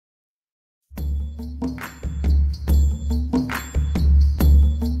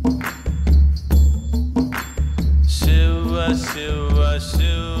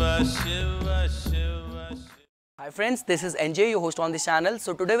Friends, this is NJ, your host on this channel.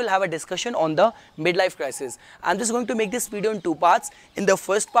 So today we'll have a discussion on the midlife crisis. I'm just going to make this video in two parts. In the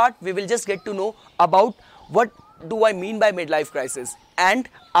first part, we will just get to know about what do I mean by midlife crisis and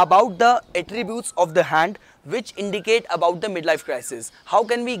about the attributes of the hand which indicate about the midlife crisis. How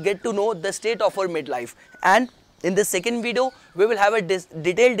can we get to know the state of our midlife? And in the second video, we will have a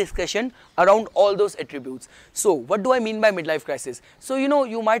detailed discussion around all those attributes. So, what do I mean by midlife crisis? So,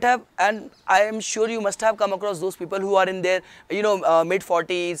 you might have, and I am sure you must have come across those people who are in their, mid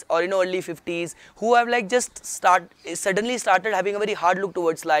 40s or, early 50s, who have like just suddenly started having a very hard look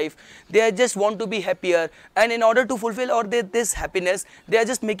towards life. They just want to be happier, and in order to fulfill this happiness, they are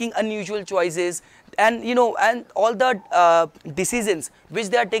just making unusual choices. And and all the decisions which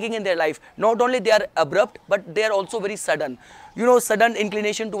they are taking in their life, not only they are abrupt, but they are also very sudden. Sudden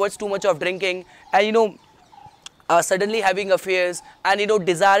inclination towards too much of drinking, and suddenly having affairs, and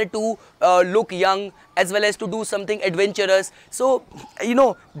desire to look young as well as to do something adventurous. So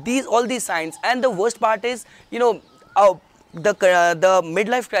all these signs, and the worst part is the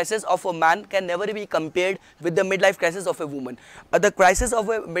midlife crisis of a man can never be compared with the midlife crisis of a woman. The crisis of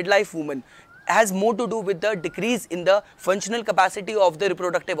a midlife woman has more to do with the decrease in the functional capacity of the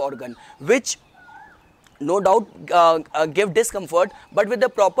reproductive organ, which no doubt give discomfort, but with the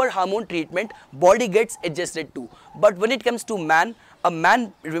proper hormone treatment, body gets adjusted to. But when it comes to man, a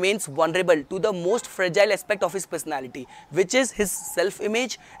man remains vulnerable to the most fragile aspect of his personality, which is his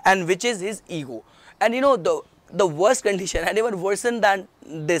self-image and which is his ego. And the worst condition, and even worse than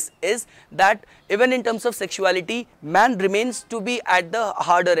this, is that even in terms of sexuality, man remains to be at the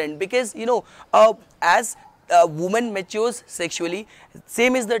harder end, because as a woman matures sexually,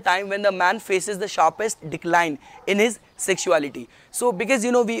 same is the time when the man faces the sharpest decline in his sexuality. So because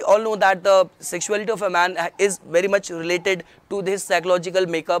we all know that the sexuality of a man is very much related to his psychological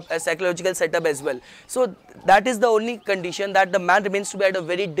makeup, psychological setup as well. So that is the only condition, that the man remains to be at a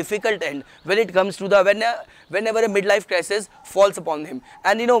very difficult end when it comes to the whenever a midlife crisis falls upon him.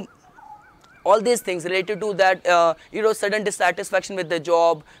 And all these things related to that, sudden dissatisfaction with the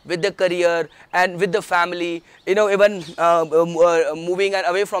job, with the career, and with the family, even moving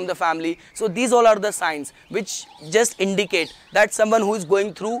away from the family. So these all are the signs which just indicate that someone who is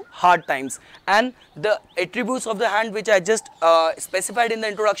going through hard times. And the attributes of the hand which I just specified in the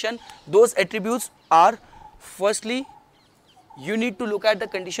introduction, those attributes are: firstly, you need to look at the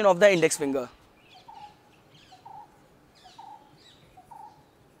condition of the index finger.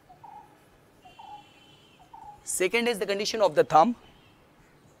 Second is the condition of the thumb.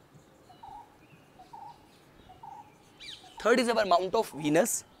 Third is our mount of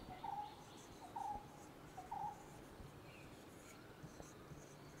Venus.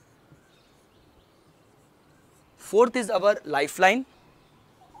 Fourth is our lifeline.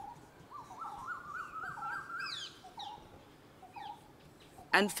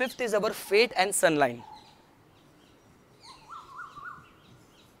 And fifth is our fate and sunline.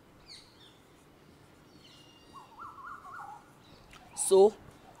 So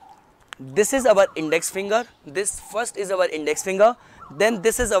this is our index finger. This first is our index finger. Then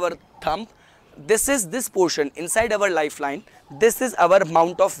this is our thumb. This is this portion inside our lifeline. This is our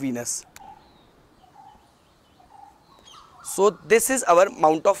mount of Venus. So this is our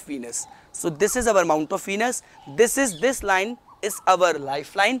mount of Venus. So this is our mount of Venus. This line is our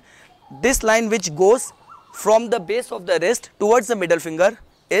lifeline. This line which goes from the base of the wrist towards the middle finger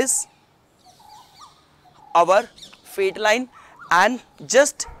is our fate line. And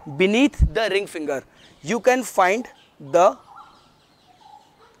just beneath the ring finger, you can find the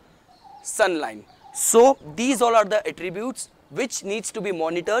sun line. So these all are the attributes which needs to be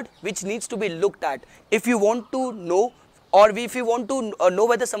monitored, which needs to be looked at if you want to know, or if you want to know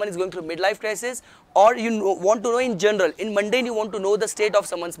whether someone is going through midlife crisis, or want to know in general, in mundane, you want to know the state of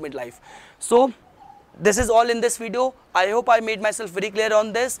someone's midlife. So this is all in this video. I hope I made myself very clear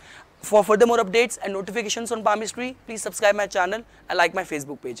on this. For further more updates and notifications on PALMISTRY, please subscribe my channel and like my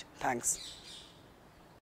Facebook page. Thanks.